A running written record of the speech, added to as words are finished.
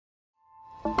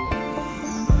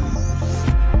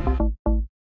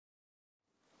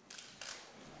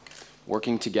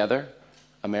Working together,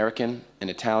 American and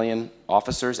Italian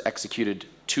officers executed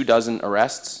 24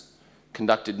 arrests,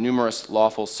 conducted numerous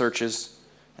lawful searches,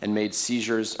 and made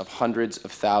seizures of hundreds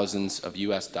of thousands of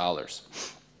US dollars,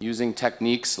 using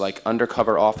techniques like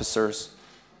undercover officers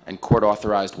and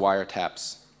court-authorized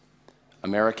wiretaps.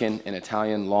 American and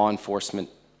Italian law enforcement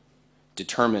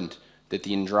determined that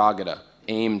the 'Ndrangheta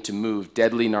aimed to move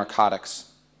deadly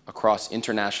narcotics across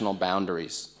international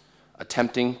boundaries,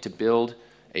 attempting to build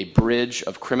a bridge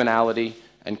of criminality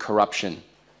and corruption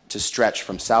to stretch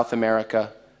from South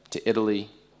America to Italy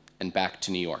and back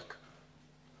to New York.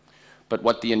 But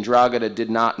what the 'Ndrangheta did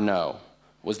not know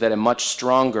was that a much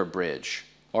stronger bridge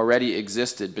already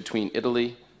existed between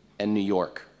Italy and New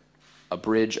York, a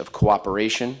bridge of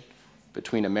cooperation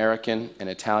between American and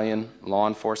Italian law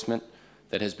enforcement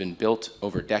that has been built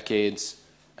over decades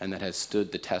and that has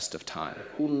stood the test of time.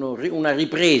 Una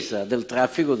ripresa del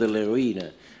traffico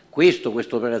dell'eroina. Questa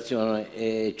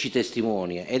operazione ci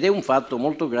testimonia ed è un fatto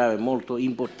molto grave, molto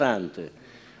importante,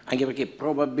 anche perché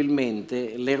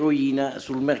probabilmente l'eroina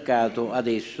sul mercato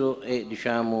adesso è,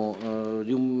 diciamo,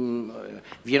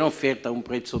 viene offerta a un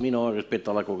prezzo minore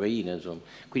rispetto alla cocaina, insomma.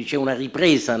 Quindi c'è una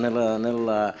ripresa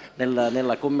nella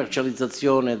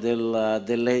commercializzazione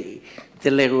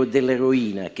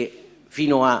dell'eroina che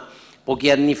fino a pochi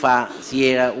anni fa si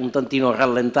era un tantino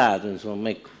rallentato, insomma,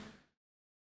 ecco.